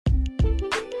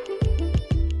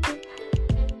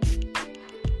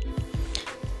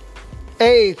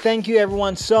Hey, thank you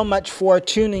everyone so much for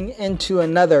tuning into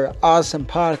another awesome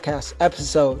podcast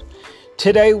episode.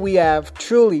 Today we have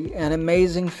truly an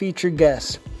amazing featured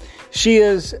guest. She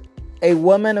is a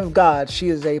woman of God. She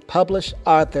is a published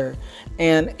author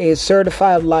and a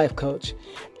certified life coach.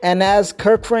 And as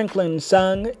Kirk Franklin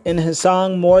sung in his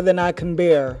song More Than I Can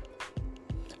Bear,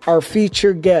 our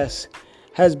featured guest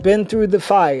has been through the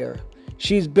fire.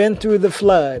 She's been through the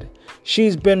flood.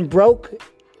 She's been broke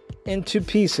into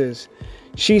pieces.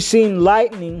 She's seen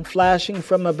lightning flashing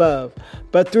from above,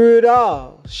 but through it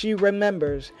all, she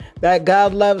remembers that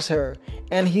God loves her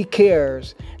and He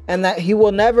cares, and that He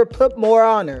will never put more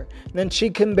on her than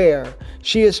she can bear.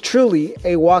 She is truly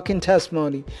a walking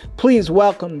testimony. Please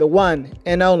welcome the one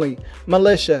and only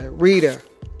Malicia Reader.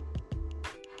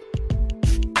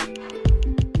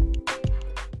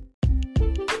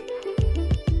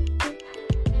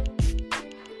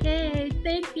 Hey,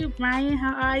 thank you, Brian.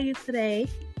 How are you today?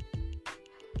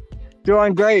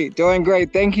 Doing great.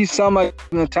 Thank you so much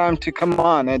for the time to come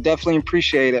on. I definitely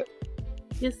appreciate it.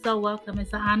 You're so welcome.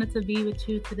 It's an honor to be with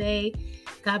you today.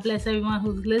 God bless everyone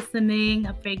who's listening.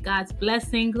 I pray God's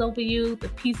blessings over you, the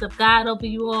peace of God over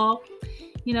you all.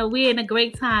 You know, we're in a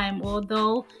great time.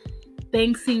 Although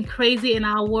things seem crazy in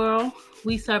our world,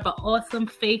 we serve an awesome,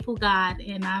 faithful God,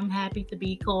 and I'm happy to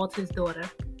be called His daughter.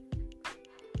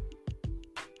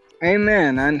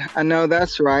 Amen. I know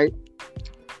that's right.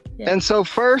 Yeah. And so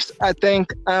first, I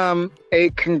think a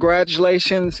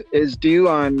congratulations is due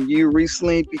on you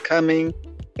recently becoming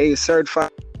a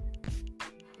certified.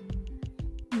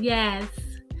 Yes.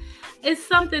 It's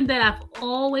something that I've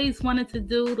always wanted to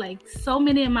do. Like, so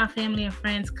many of my family and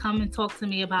friends come and talk to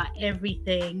me about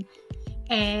everything.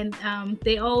 And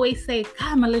they always say,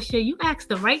 God, Malicia, you ask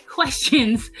the right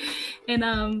questions.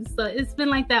 And so it's been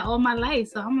like that all my life.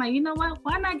 So I'm like, you know what?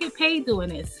 Why not get paid doing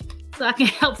this? So I can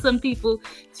help some people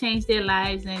change their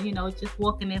lives and, just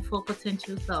walk in their full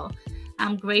potential. So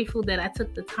I'm grateful that I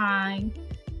took the time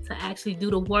to actually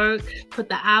do the work, put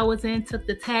the hours in, took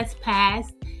the test,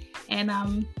 passed.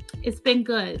 And it's been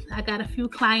good. I got a few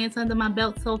clients under my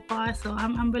belt so far. So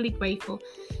I'm really grateful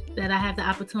that I have the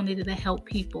opportunity to help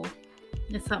people.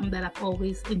 It's something that I've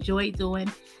always enjoyed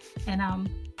doing. And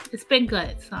it's been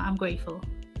good. So I'm grateful.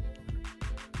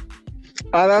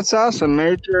 Oh, that's awesome.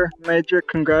 Major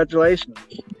congratulations.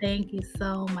 Thank you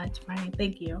so much, Brian.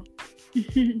 Thank you.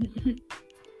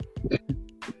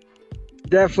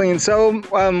 Definitely. And so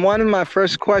one of my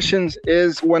first questions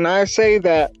is, when I say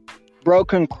that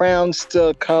broken crowns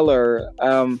still color,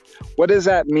 what does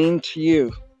that mean to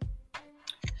you?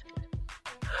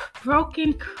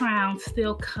 Broken crowns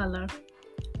still color.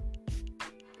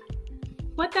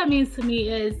 What that means to me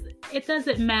is, it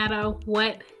doesn't matter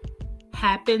what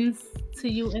happens to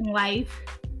you in life,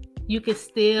 you can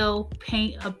still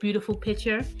paint a beautiful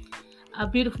picture. A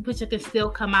beautiful picture can still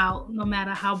come out no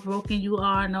matter how broken you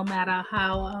are, no matter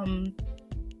how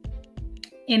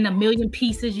in a million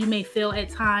pieces you may feel at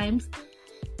times.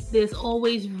 There's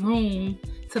always room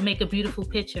to make a beautiful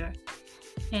picture.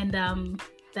 And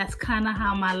that's kind of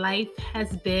how my life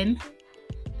has been.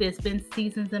 There's been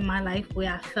seasons in my life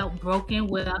where I felt broken,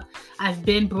 where I've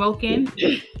been broken.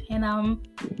 And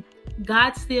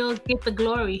God still gets the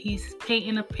glory. He's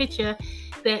painting a picture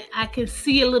that I can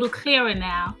see a little clearer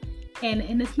now.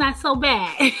 And it's not so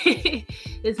bad.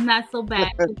 It's not so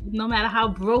bad. No matter how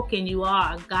broken you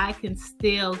are, God can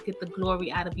still get the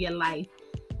glory out of your life.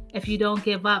 If you don't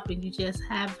give up and you just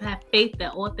have faith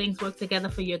that all things work together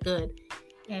for your good.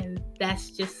 And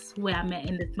that's just where I'm at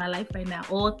in my life right now.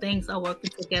 All things are working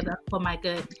together for my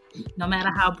good. No matter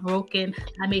how broken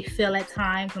I may feel at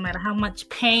times, no matter how much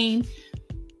pain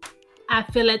I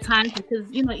feel at times, because,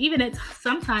 even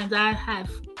sometimes I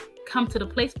have come to the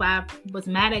place where I was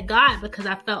mad at God because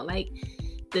I felt like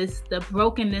the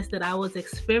brokenness that I was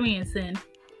experiencing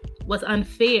was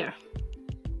unfair.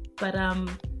 But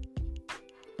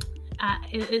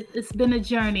it's been a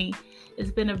journey.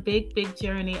 It's been a big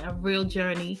journey, a real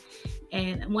journey.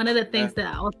 And one of the things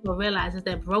that I also realized is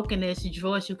that brokenness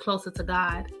draws you closer to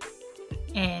God.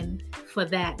 And for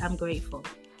that, I'm grateful.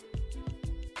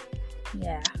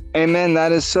 Yeah. Amen.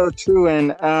 That is so true.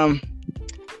 And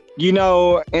in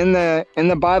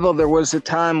the Bible, there was a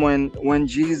time when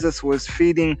Jesus was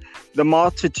feeding the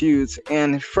multitudes,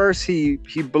 and first he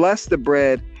blessed the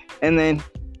bread, and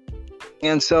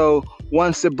so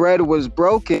once the bread was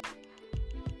broken,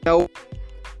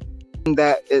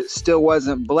 that it still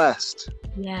wasn't blessed.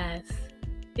 Yes.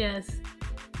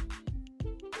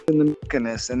 In the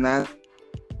brokenness, and that's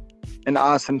an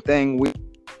awesome thing we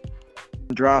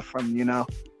draw from,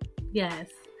 Yes.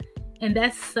 And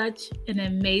that's such an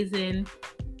amazing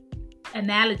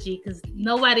analogy because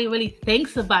nobody really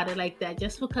thinks about it like that.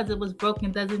 Just because it was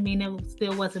broken doesn't mean it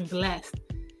still wasn't blessed.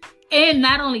 And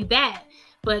not only that,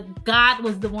 but God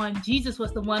was the one, Jesus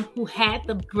was the one who had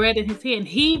the bread in his hand.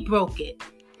 He broke it,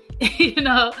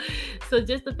 So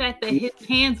just the fact that his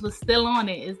hands were still on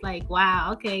it is like,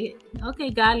 wow, okay,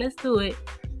 God, let's do it.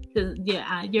 Because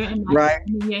you're in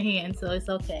your hand, so it's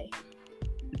okay.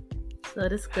 So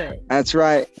that's good. That's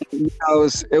right.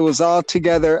 It was all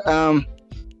together.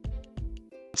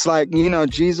 It's like,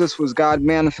 Jesus was God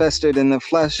manifested in the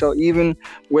flesh. So even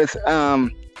with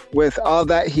all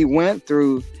that he went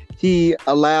through, he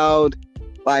allowed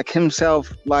like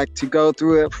himself like to go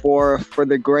through it for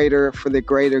the greater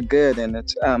good. And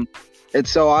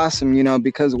it's so awesome,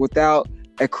 because without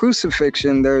a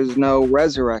crucifixion, there's no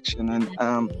resurrection. And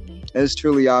it's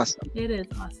truly awesome. It is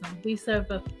awesome. We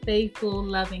serve a faithful,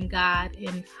 loving God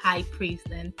and high priest,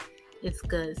 and it's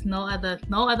good. It's no other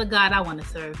God I want to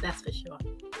serve, that's for sure.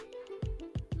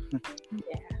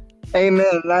 Yeah.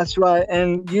 Amen. That's right.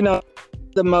 And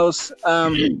the most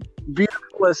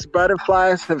beautifulest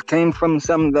butterflies have came from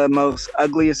some of the most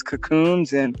ugliest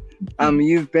cocoons, and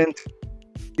you've been to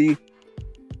the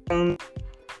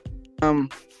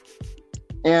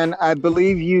and I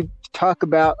believe you talk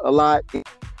about a lot in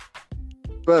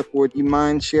the book. Would you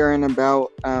mind sharing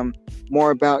about more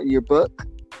about your book?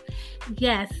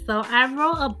 Yes. So I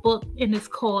wrote a book, and it's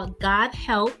called God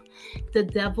Help, The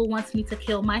Devil Wants Me to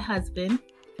Kill My Husband.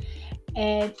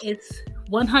 And it's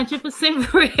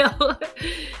 100% real.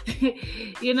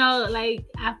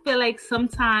 I feel like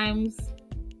sometimes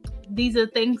these are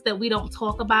things that we don't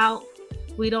talk about.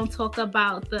 We don't talk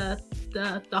about the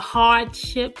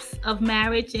hardships of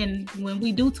marriage, and when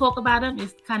we do talk about them,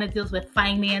 it kind of deals with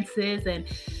finances and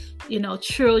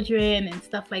children and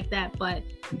stuff like that. But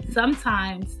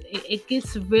sometimes it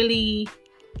gets really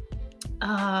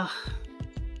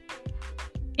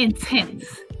intense.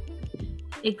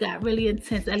 It got really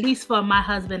intense, at least for my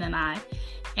husband and I.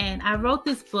 And I wrote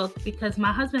this book because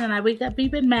my husband and I, we've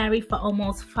been married for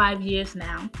almost 5 years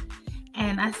now.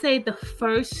 And I say the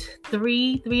first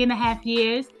 3.5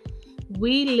 years,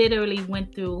 we literally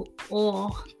went through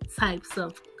all types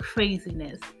of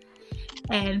craziness.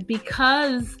 And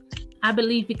because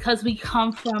we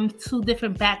come from two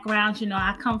different backgrounds,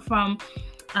 I come from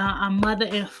a mother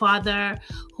and father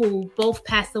who both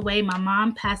passed away. My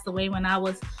mom passed away when I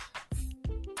was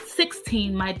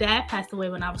 16. My dad passed away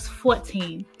when I was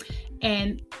 14.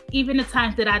 And even the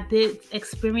times that I did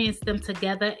experience them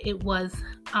together, it was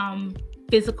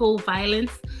physical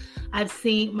violence. I've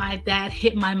seen my dad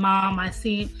hit my mom. I've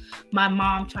seen my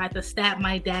mom try to stab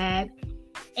my dad.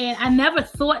 And I never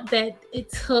thought that it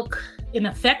took an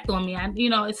effect on me.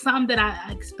 It's something that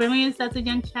I experienced as a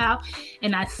young child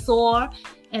and I saw.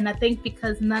 And I think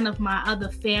because none of my other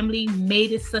family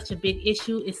made it such a big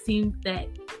issue, it seemed that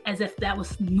as if that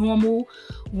was normal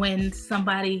when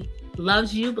somebody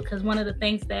loves you. Because one of the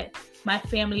things that my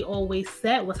family always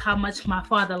said was how much my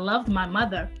father loved my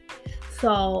mother.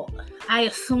 So I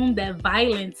assumed that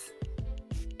violence,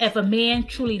 if a man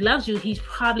truly loves you, he's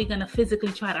probably going to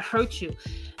physically try to hurt you.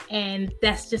 And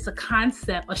that's just a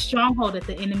concept, a stronghold that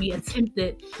the enemy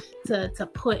attempted to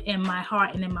put in my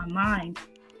heart and in my mind.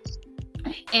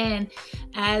 And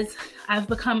as I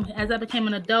became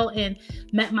an adult and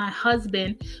met my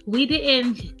husband, we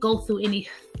didn't go through any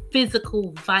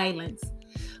physical violence,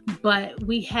 but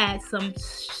we had some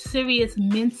serious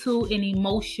mental and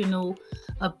emotional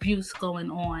abuse going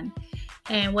on.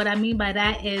 And what I mean by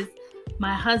that is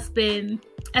my husband,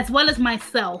 as well as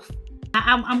myself,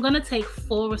 I'm going to take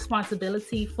full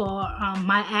responsibility for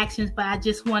my actions, but I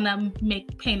just want to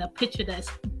paint a picture that's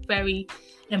very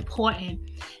important.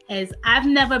 As I've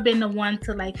never been the one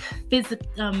to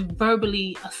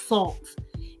verbally assault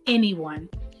anyone.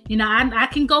 I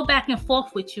can go back and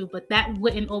forth with you, but that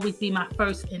wouldn't always be my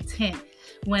first intent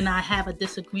when I have a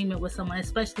disagreement with someone,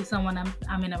 especially someone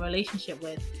I'm in a relationship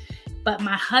with. But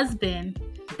my husband,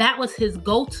 that was his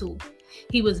go-to.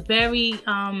 He was very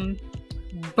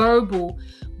verbal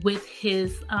with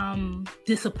his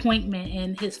disappointment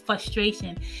and his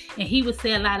frustration. And he would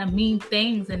say a lot of mean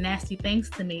things and nasty things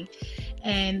to me.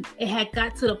 And it had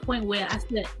got to the point where I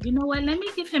said, you know what, let me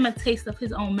give him a taste of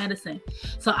his own medicine.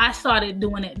 So I started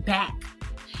doing it back.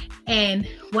 And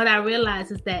what I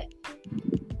realized is that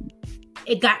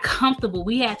it got comfortable.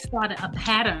 We had started a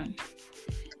pattern.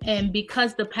 And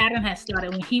because the pattern had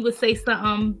started, when he would say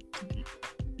something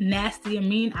nasty and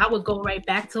mean, I would go right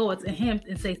back towards him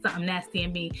and say something nasty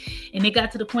and mean. And it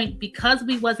got to the point, because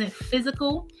we wasn't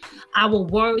physical, our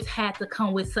words had to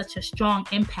come with such a strong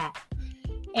impact.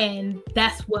 And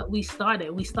that's what we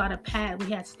started. We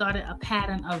had started a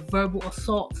pattern of verbal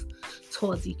assaults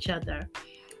towards each other.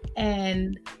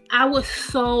 And I was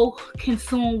so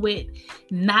consumed with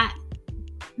not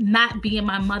being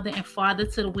my mother and father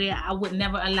to the where I would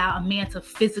never allow a man to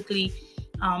physically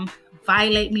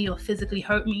violate me or physically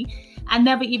hurt me. I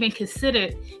never even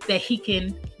considered that he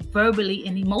can verbally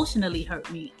and emotionally hurt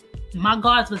me. My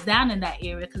guards was down in that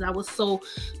area because I was so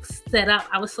set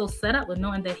up with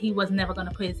knowing that he was never going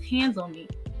to put his hands on me.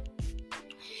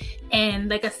 And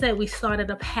like I said, we started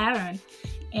a pattern,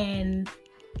 and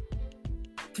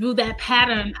through that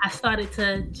pattern, I started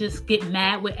to just get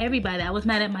mad with everybody. I was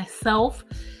mad at myself.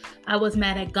 I was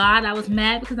mad at God. I was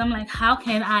mad because I'm like, how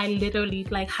can I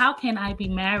be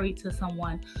married to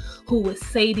someone who would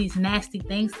say these nasty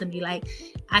things to me? Like,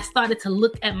 I started to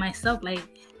look at myself like,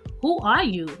 who are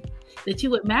you that you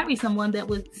would marry someone that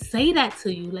would say that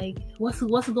to you? Like, what's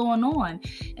going on?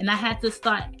 And I had to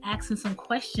start asking some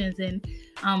questions and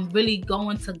really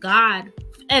going to God.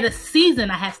 At a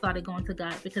season, I had started going to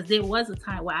God because there was a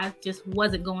time where I just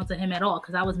wasn't going to him at all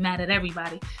because I was mad at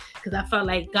everybody. Because I felt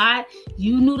like, God,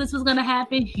 you knew this was going to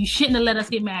happen. You shouldn't have let us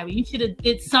get married. You should have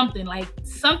did something. Like,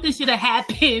 something should have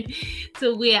happened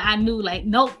to where I knew, like,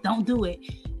 nope, don't do it.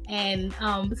 And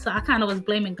so I kind of was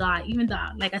blaming God, even though,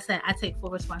 like I said, I take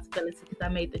full responsibility because I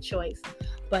made the choice.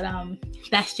 But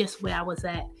that's just where I was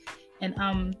at.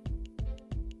 And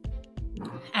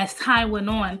as time went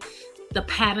on, the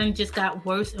pattern just got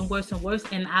worse and worse and worse.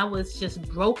 And I was just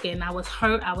broken. I was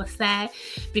hurt. I was sad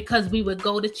because we would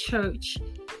go to church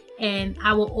and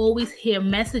I would always hear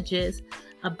messages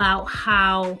about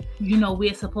how,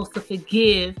 we're supposed to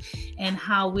forgive and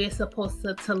how we're supposed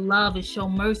to love and show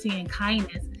mercy and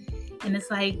kindness. And it's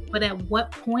like, but at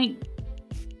what point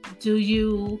do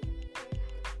you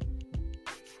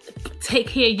take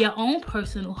care of your own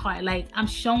personal heart? Like, I'm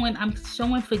showing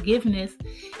forgiveness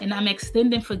and I'm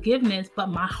extending forgiveness, but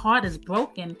my heart is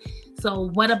broken.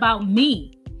 So what about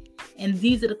me? And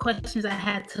these are the questions I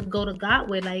had to go to God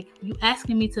with. Like, you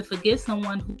asking me to forgive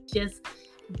someone who just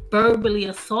verbally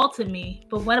assaulted me,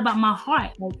 but what about my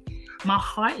heart? Like, my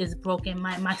heart is broken.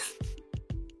 My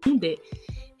wounded.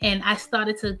 And I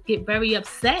started to get very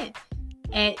upset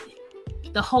at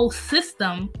the whole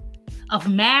system of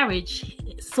marriage,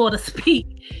 so to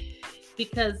speak,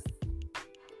 because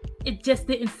it just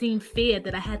didn't seem fair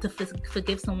that I had to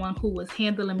forgive someone who was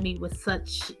handling me with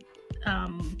such, I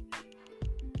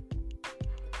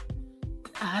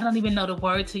don't even know the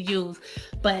word to use,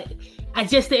 but I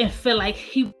just didn't feel like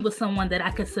he was someone that I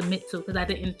could submit to because I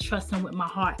didn't trust him with my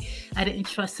heart. I didn't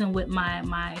trust him with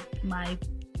my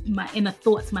inner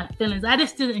thoughts, my feelings. I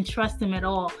just didn't trust him at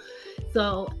all.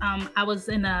 So I was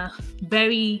in a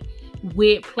very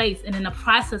weird place. And in the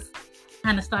process, I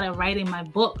kind of started writing my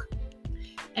book.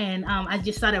 And I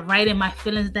just started writing my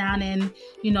feelings down. And,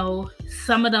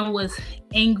 some of them was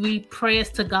angry prayers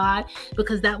to God,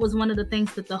 because that was one of the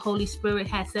things that the Holy Spirit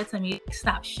had said to me.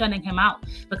 Stop shutting him out,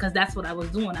 because that's what I was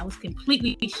doing. I was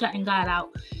completely shutting God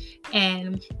out.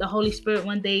 And the Holy Spirit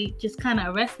one day just kind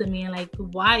of arrested me and like,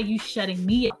 why are you shutting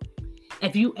me out?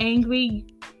 If you angry,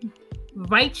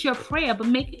 write your prayer, but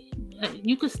make it.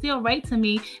 You could still write to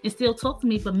me and still talk to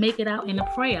me, but make it out in a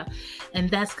prayer. And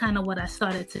that's kind of what I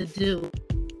started to do.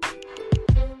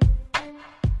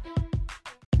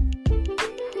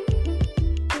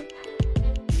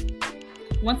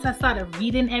 Once I started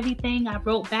reading everything I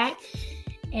wrote back,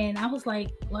 and I was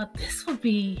like, well, this would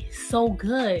be so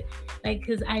good. Like,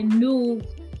 because I knew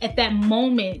at that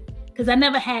moment, because I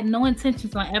never had no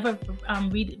intentions on ever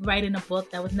writing a book.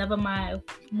 That was never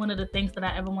one of the things that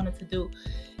I ever wanted to do.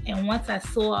 And once I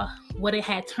saw what it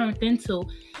had turned into,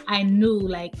 I knew,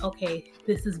 like, okay,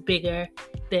 this is bigger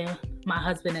than my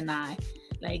husband and I.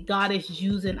 Like, God is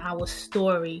using our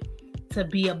story to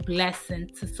be a blessing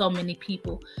to so many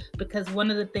people. Because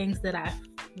one of the things that I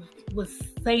was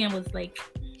saying was, like,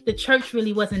 the church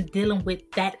really wasn't dealing with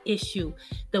that issue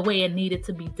the way it needed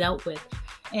to be dealt with.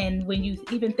 And when you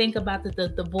even think about the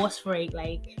divorce rate,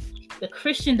 like, the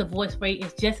Christian divorce rate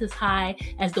is just as high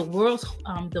as the world's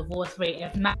divorce rate,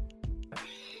 if not.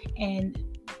 And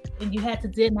you had to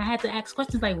deal, and I had to ask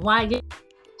questions like, why?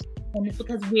 And it's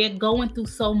because we're going through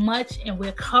so much and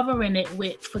we're covering it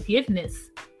with forgiveness.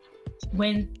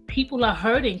 When people are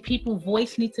hurting, people's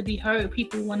voice needs to be heard.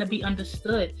 People want to be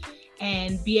understood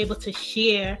and be able to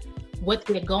share what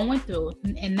they're going through,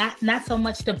 and not so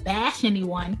much to bash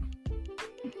anyone,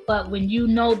 but when you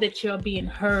know that you're being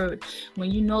heard, when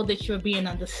you know that you're being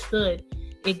understood,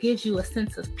 it gives you a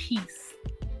sense of peace.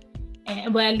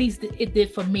 And well, at least it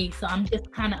did for me. So I'm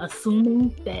just kind of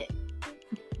assuming that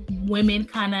women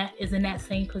kind of is in that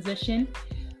same position.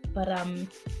 But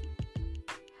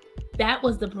that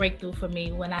was the breakthrough for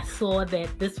me when I saw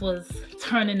that this was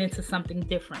turning into something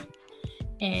different.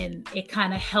 And it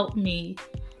kind of helped me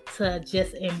to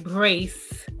just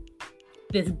embrace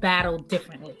this battle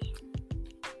differently.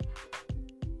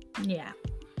 Yeah.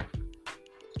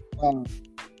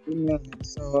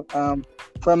 So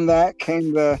from that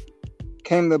came the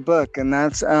book, and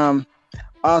that's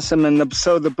awesome. And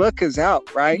so the book is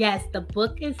out, right? Yes, the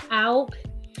book is out.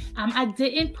 I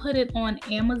didn't put it on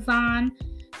Amazon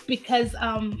because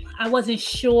I wasn't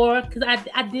sure, because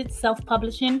I did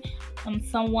self-publishing.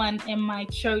 Someone in my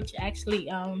church actually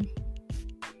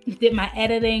did my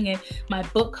editing and my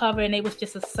book cover, and it was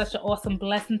just such an awesome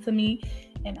blessing to me.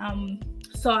 And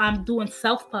so I'm doing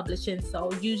self-publishing.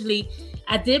 So usually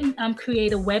I did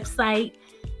create a website.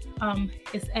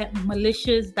 It's at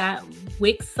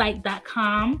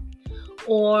malicious.wixsite.com,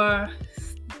 or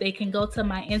they can go to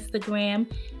my Instagram,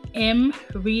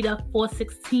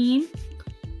 mrita416,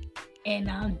 and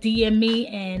DM me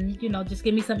and, just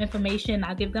give me some information.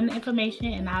 I'll give them the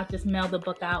information, and I'll just mail the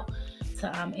book out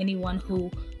to anyone who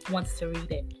wants to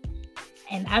read it.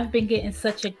 And I've been getting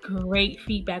such a great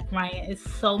feedback, Ryan. It's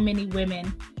so many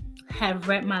women have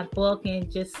read my book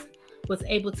and just was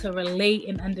able to relate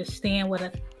and understand what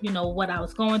I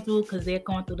was going through, because they're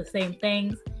going through the same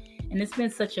things. And it's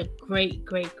been such a great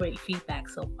feedback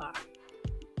so far.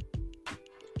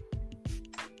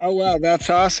 Oh, wow. That's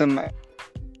awesome.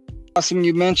 Awesome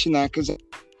you mentioned that, because I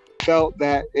felt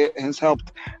that it has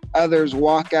helped others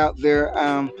walk out there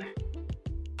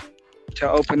to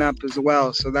open up as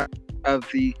well. So that of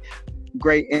the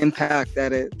great impact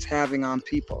that it's having on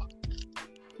people.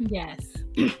 Yes.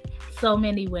 So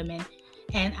many women.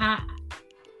 And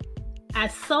I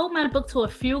sold my book to a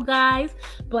few guys,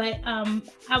 but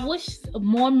I wish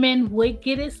more men would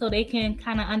get it so they can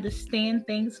kind of understand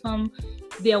things from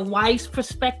their wife's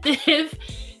perspective,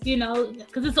 because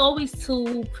it's always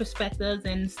two perspectives,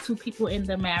 and it's two people in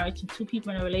the marriage and two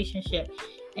people in a relationship.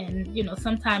 And,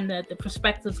 sometimes the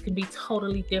perspectives can be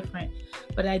totally different.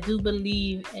 But I do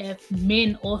believe if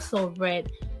men also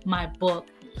read my book,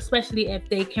 especially if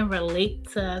they can relate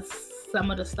to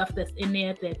some of the stuff that's in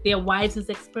there that their wives is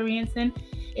experiencing,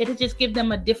 it'll just give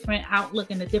them a different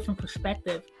outlook and a different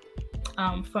perspective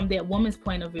from their woman's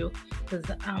point of view. Because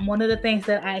one of the things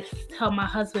that I tell my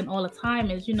husband all the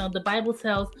time is, the Bible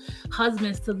tells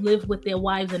husbands to live with their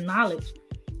wives in knowledge.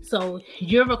 So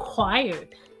you're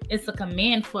required. It's a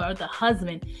command for the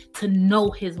husband to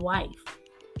know his wife.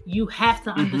 You have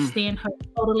to understand her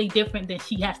totally different than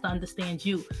she has to understand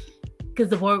you, because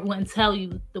the word wouldn't tell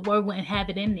you, the word wouldn't have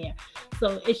it in there.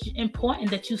 So it's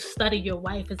important that you study your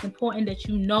wife. It's important that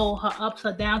you know her ups,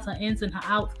 her downs, her ins and her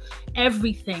outs,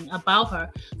 everything about her,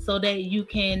 so that you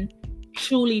can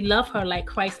truly love her like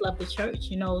Christ loved the church.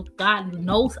 God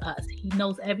knows us. He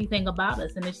knows everything about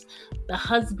us, and it's the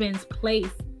husband's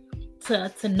place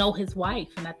to know his wife.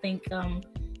 And I think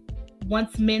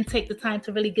once men take the time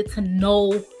to really get to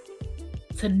know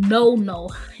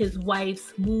his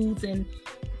wife's moods and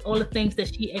all the things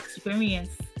that she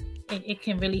experienced, it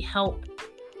can really help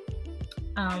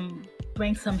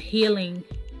bring some healing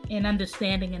and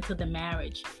understanding into the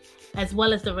marriage as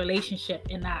well as the relationship.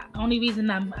 And the only reason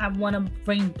I want to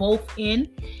bring both in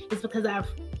is because I've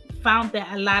found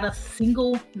that a lot of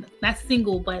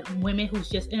but women who's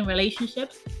just in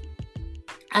relationships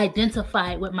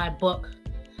identify with my book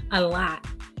a lot.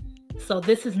 So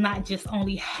this is not just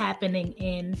only happening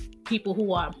in people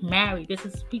who are married. This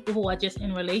is people who are just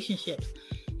in relationships,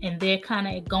 and they're kind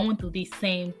of going through these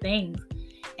same things.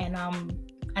 And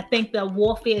I think the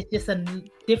warfare is just a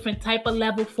different type of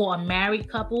level for a married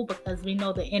couple, because we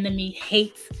know the enemy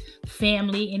hates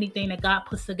family. Anything that God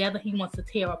puts together, he wants to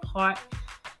tear apart.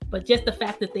 But just the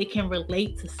fact that they can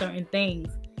relate to certain things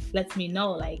lets me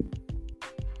know, like,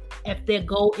 if their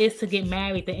goal is to get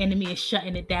married, the enemy is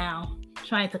shutting it down,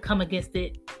 trying to come against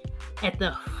it at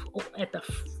the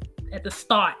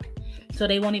start, so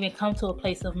they won't even come to a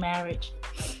place of marriage.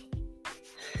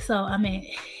 So I mean,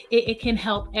 it can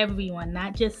help everyone,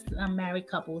 not just married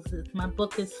couples. My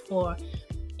book is for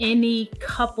any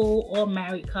couple or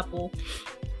married couple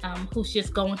who's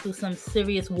just going through some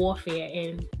serious warfare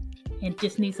and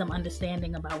just needs some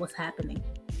understanding about what's happening.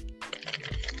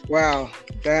 Wow,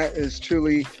 that is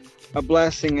truly a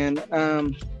blessing.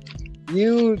 And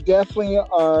you definitely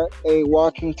are a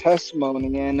walking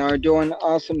testimony and are doing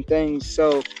awesome things.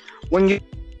 So when you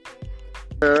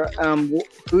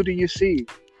who do you see?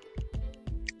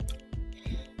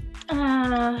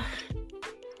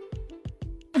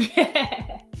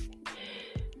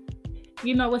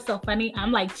 You know what's so funny?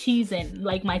 I'm like cheesing,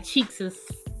 like my cheeks is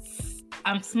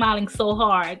I'm smiling so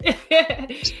hard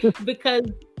because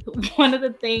one of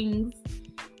the things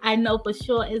I know for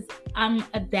sure is I'm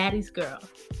a daddy's girl.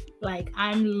 Like,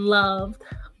 I'm loved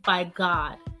by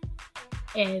God.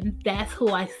 And that's who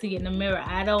I see in the mirror.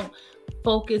 I don't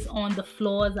focus on the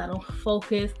flaws. I don't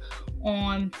focus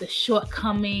on the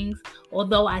shortcomings,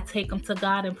 although I take them to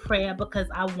God in prayer because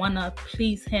I want to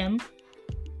please him.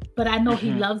 But I know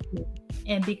he loves me.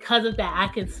 And because of that,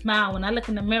 I can smile. When I look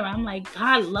in the mirror, I'm like,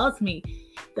 God loves me.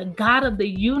 The God of the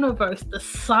universe, the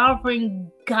sovereign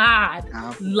God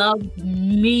loves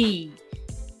me.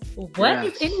 What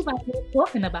is anybody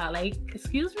talking about? Like,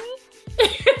 excuse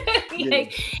me?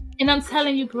 Like, and I'm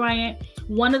telling you, Brian,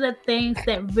 one of the things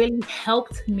that really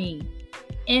helped me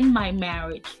in my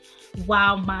marriage,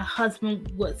 while my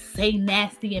husband would say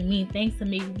nasty and mean things to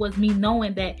me, was me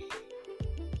knowing that,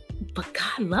 but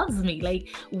God loves me.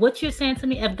 Like, what you're saying to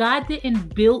me, if God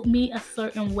didn't build me a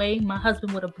certain way, my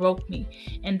husband would have broke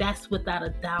me. And that's without a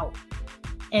doubt.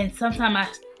 And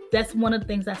sometimes that's one of the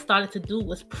things I started to do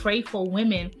was pray for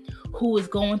women who is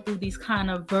going through these kind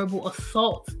of verbal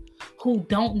assaults, who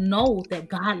don't know that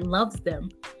God loves them,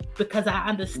 because I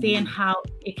understand how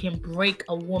it can break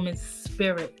a woman's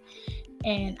spirit.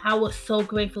 And I was so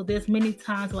grateful. There's many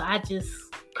times where I just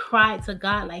cried to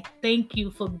God, like, thank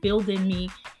you for building me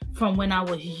from when I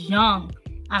was young.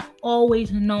 I've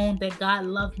always known that God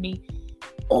loved me,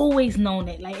 always known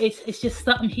it. Like, it's just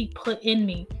something he put in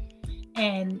me.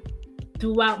 And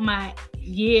throughout my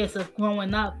years of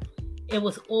growing up, it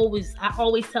was always, I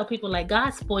always tell people, like,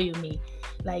 God spoiled me.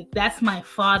 Like, that's my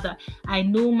father. I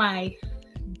knew my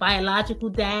biological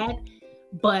dad,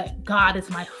 but God is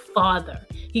my father.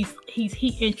 He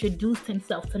introduced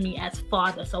himself to me as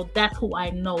father. So that's who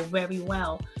I know very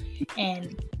well.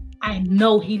 And I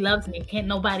know he loves me. Can't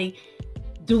nobody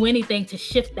do anything to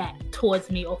shift that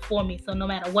towards me or for me. So no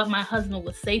matter what my husband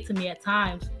would say to me at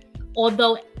times,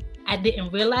 although I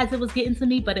didn't realize it was getting to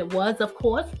me, but it was, of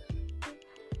course.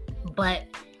 But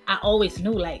I always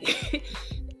knew, like,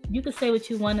 you can say what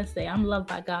you want to say. I'm loved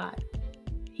by God.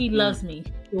 He loves me.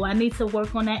 Do I need to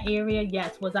work on that area?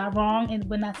 Yes. Was I wrong? And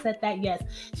when I said that, yes.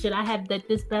 Should I have done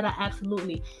this better?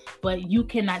 Absolutely. But you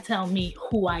cannot tell me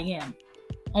who I am.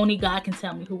 Only God can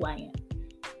tell me who I am.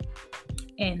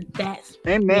 And that's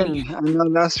Amen. Really, I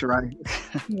know that's right.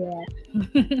 yeah.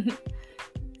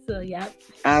 So yeah.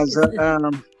 As a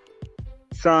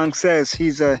song says,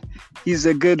 he's a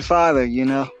good father, you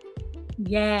know.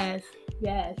 Yes,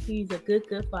 he's a good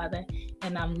father,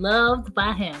 and I'm loved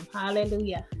by him.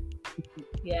 Hallelujah.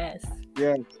 Yes.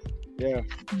 Yeah.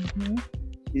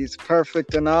 He's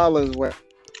perfect in all his ways.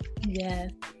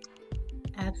 Yes,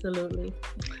 absolutely.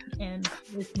 And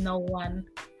there's no one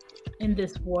in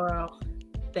this world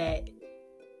that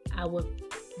I would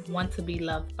want to be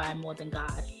loved by more than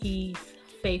God. He's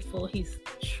faithful. He's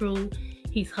true.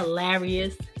 He's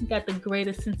hilarious. He got the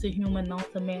greatest sense of humor known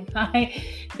to mankind.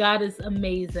 God is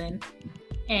amazing.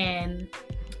 And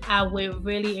I would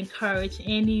really encourage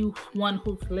anyone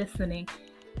who's listening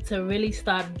to really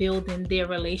start building their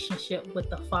relationship with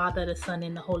the Father, the Son,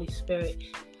 and the Holy Spirit.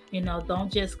 You know,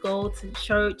 don't just go to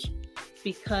church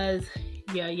because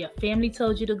your family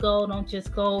told you to go. Don't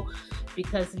just go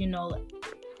because, you know,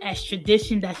 as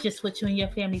tradition, that's just what you and your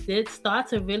family did. Start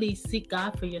to really seek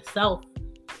God for yourself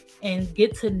and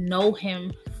get to know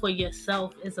him for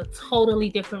yourself. Is a totally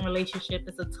different relationship.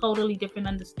 It's a totally different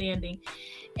understanding.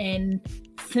 And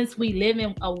since we live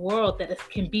in a world that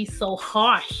can be so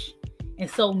harsh and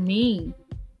so mean,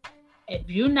 if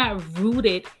you're not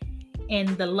rooted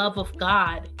in the love of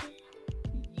God,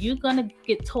 you're going to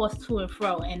get tossed to and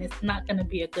fro, and it's not going to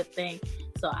be a good thing.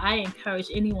 So I encourage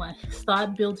anyone,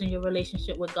 start building your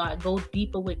relationship with God. Go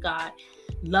deeper with God.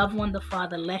 Love on the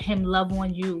Father. Let him love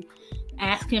on you.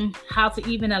 Ask him how to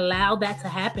even allow that to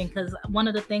happen, because one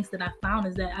of the things that I found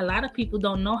is that a lot of people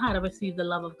don't know how to receive the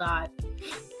love of God,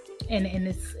 and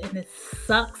it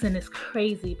sucks and it's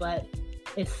crazy, but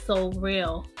it's so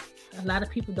real. A lot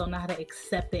of people don't know how to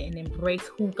accept it and embrace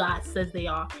who God says they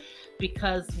are,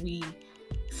 because we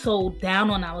so down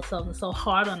on ourselves and so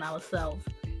hard on ourselves,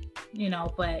 you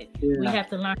know. But we have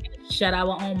to learn to shut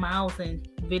our own mouths and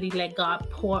really let God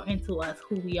pour into us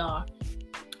who we are.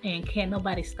 And can't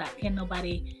nobody stop. Can't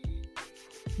nobody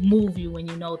move you when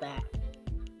you know that.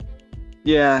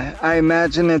 Yeah, I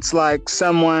imagine it's like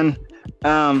someone,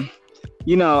 place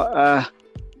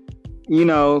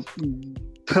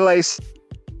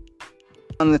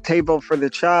on the table for the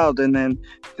child, and then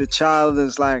the child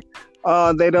is like,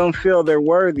 oh, they don't feel they're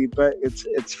worthy, but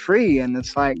it's free. And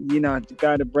it's like, you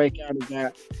got to break out of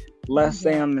that less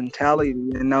than mentality,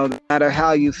 no matter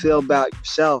how you feel about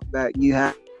yourself, that you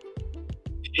have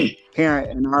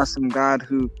parent, an awesome God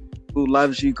who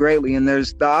loves you greatly. And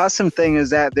the awesome thing is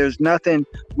that there's nothing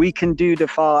we can do to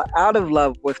fall out of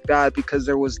love with God, because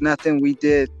there was nothing we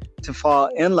did to fall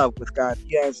in love with God.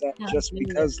 He has that just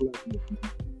because love.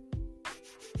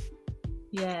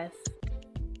 Yes,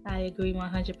 I agree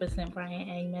 100%, Brian.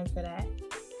 Amen to that.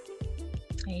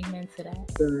 Amen to that.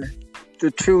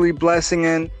 The truly blessing.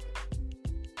 And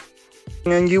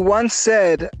you once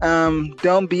said,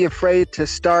 don't be afraid to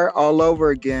start all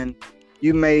over again.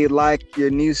 You may like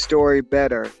your new story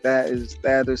better. That is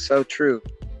so true.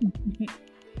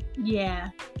 Yeah,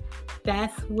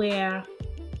 that's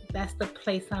the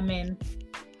place I'm in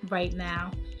right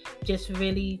now. Just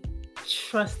really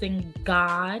trusting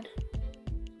God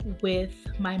with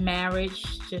my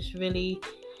marriage. Just really,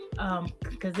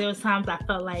 because there was times I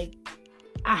felt like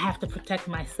I have to protect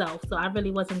myself. So I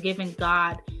really wasn't giving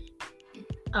God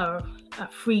a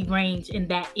free range in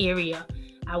that area.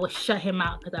 I would shut him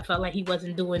out because I felt like he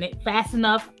wasn't doing it fast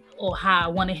enough or how I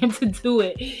wanted him to do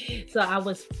it. So I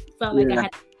felt like I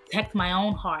had to protect my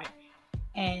own heart.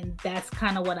 And that's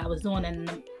kind of what I was doing.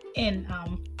 And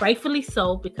rightfully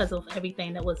so, because of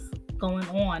everything that was going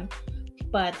on.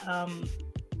 But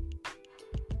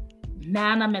now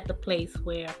I'm at the place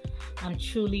where I'm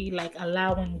truly like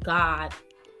allowing God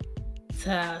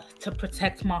to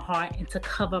protect my heart and to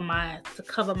cover my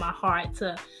heart,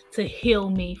 to heal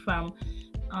me from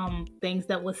things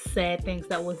that was said, things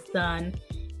that was done.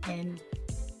 And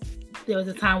there was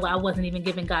a time where I wasn't even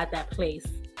giving God that place.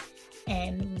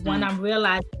 And what I'm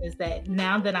realizing is that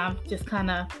now that I'm just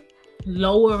kind of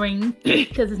lowering,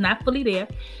 because it's not fully there,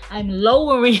 I'm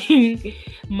lowering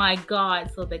my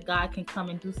guard so that God can come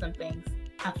and do some things.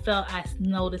 I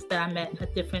noticed that I'm at a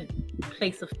different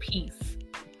place of peace.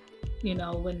 You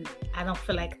know, when I don't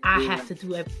feel like I have to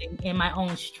do everything in my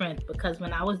own strength, because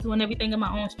when I was doing everything in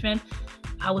my own strength,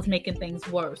 I was making things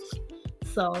worse.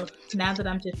 So now that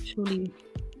I'm just truly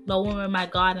lowering my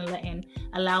guard and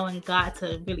allowing God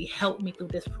to really help me through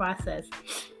this process,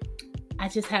 I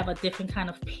just have a different kind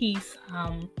of peace.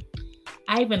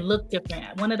 I even look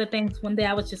different. One of the things, one day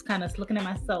I was just kind of looking at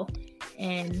myself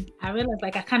and I realized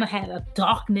like I kind of had a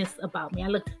darkness about me. I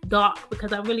looked dark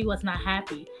because I really was not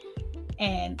happy.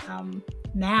 And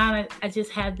now I just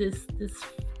have this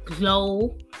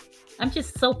glow. I'm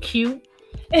just so cute.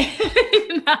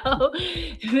 You know?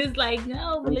 And it's like,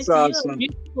 no, Malicia, awesome.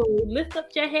 You're beautiful. Lift up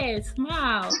your head,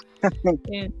 smile.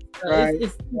 And so right.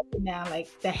 it's now like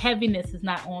the heaviness is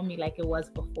not on me like it was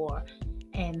before.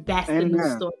 And that's the new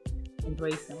story I'm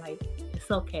embracing. Like,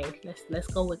 it's okay. Let's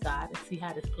go with God and see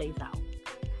how this plays out.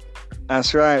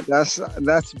 That's right. That's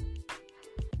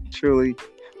truly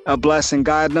a blessing.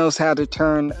 God knows how to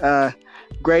turn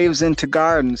graves into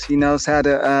gardens. He knows how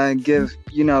to give,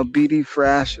 beauty for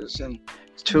ashes, and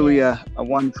it's truly a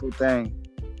wonderful thing.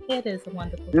 It is a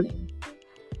wonderful thing.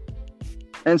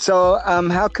 And so,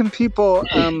 how can people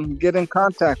get in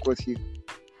contact with you?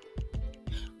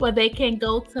 Well, they can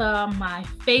go to my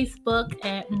Facebook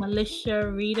at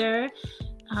Malicia Reader.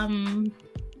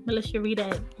 Malicia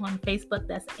Reader on Facebook.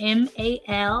 That's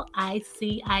MALICIA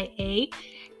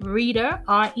Reader,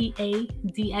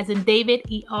 READ as in David,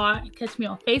 ER. Catch me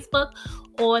on Facebook,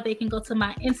 or they can go to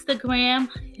my Instagram.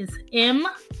 It's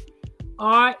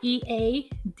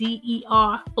MREADER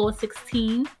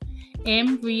 416,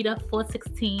 MReader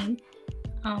 416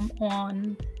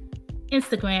 on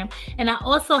Instagram. And I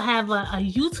also have a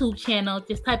YouTube channel.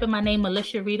 Just type in my name,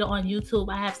 Malicia Reader, on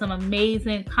YouTube. I have some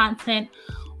amazing content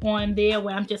on there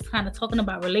where I'm just kind of talking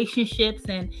about relationships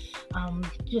and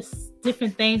just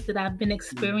different things that I've been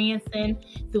experiencing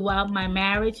throughout my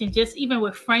marriage, and just even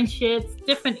with friendships,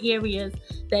 different areas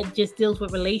that just deals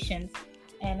with relations.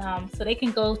 And so they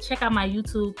can go check out my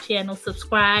YouTube channel,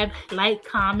 subscribe, like,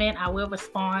 comment. I will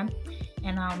respond.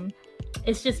 And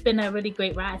it's just been a really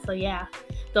great ride. So yeah,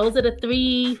 those are the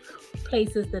 3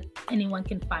 places that anyone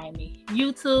can find me: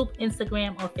 YouTube,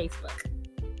 Instagram, or Facebook.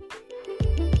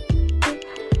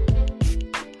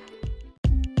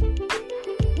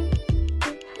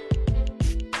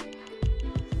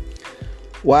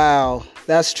 Wow,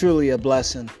 that's truly a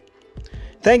blessing.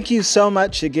 Thank you so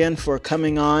much again for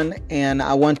coming on, and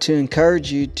I want to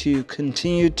encourage you to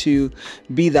continue to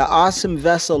be the awesome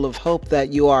vessel of hope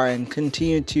that you are, and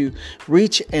continue to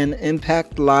reach and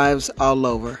impact lives all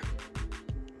over.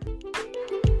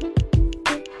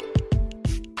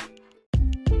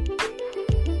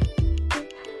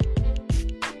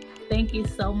 Thank you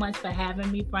so much for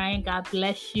having me, Brian. God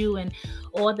bless you and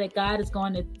all that God is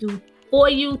going to do for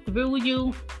you, through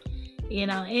you.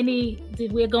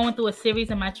 We're going through a series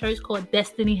in my church called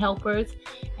Destiny Helpers,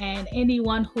 and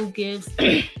anyone who gives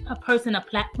a person a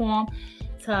platform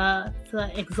to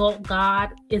exalt God,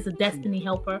 is a destiny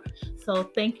helper. So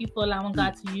thank you for allowing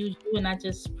God to use you, and I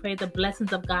just pray the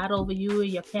blessings of God over you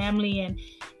and your family, and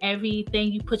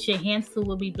everything you put your hands to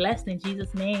will be blessed in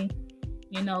Jesus' name.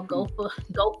 Go for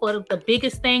the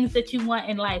biggest things that you want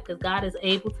in life, because God is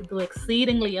able to do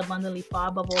exceedingly abundantly far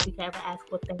above all we can ever ask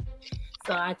or think.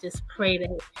 So I just pray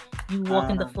that you walk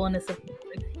in the fullness of God.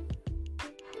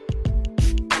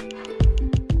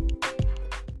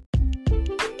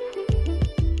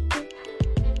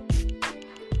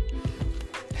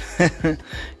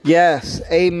 Yes,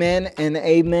 amen and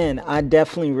amen. I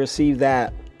definitely receive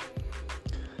that.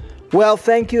 Well,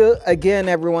 thank you again,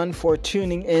 everyone, for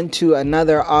tuning in to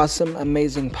another awesome,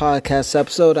 amazing podcast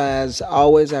episode. As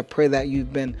always, I pray that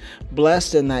you've been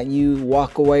blessed and that you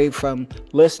walk away from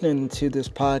listening to this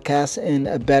podcast in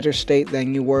a better state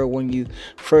than you were when you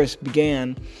first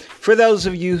began. For those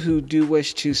of you who do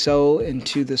wish to sow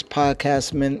into this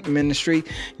podcast ministry,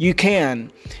 you can.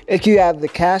 If you have the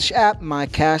Cash App, my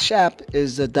Cash App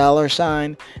is the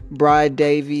 $ Bride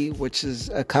Davy, which is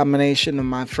a combination of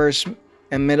my first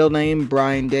and middle name,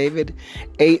 Brian David,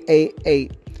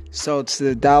 888. So it's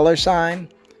the $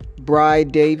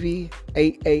 Bride Davy,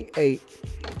 888.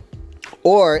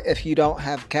 Or if you don't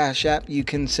have Cash App, you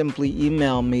can simply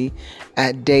email me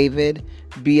at David,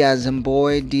 B as in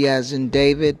boy, D as in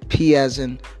David, P as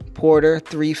in Porter,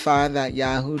 35 at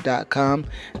yahoo.com.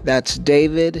 That's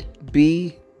David,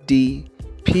 B, D,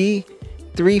 P,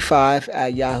 35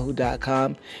 at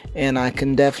yahoo.com. And I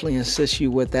can definitely assist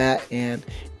you with that, and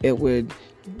it would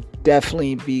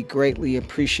definitely be greatly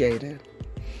appreciated.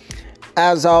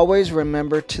 As always,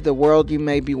 remember, to the world you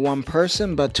may be one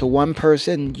person, but to one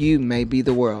person you may be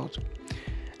the world.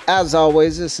 As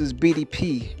always, this is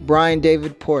BDP, Brian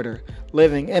David Porter,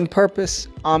 living in purpose,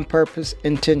 on purpose,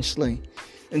 intentionally.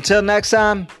 Until next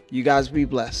time, you guys be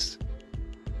blessed.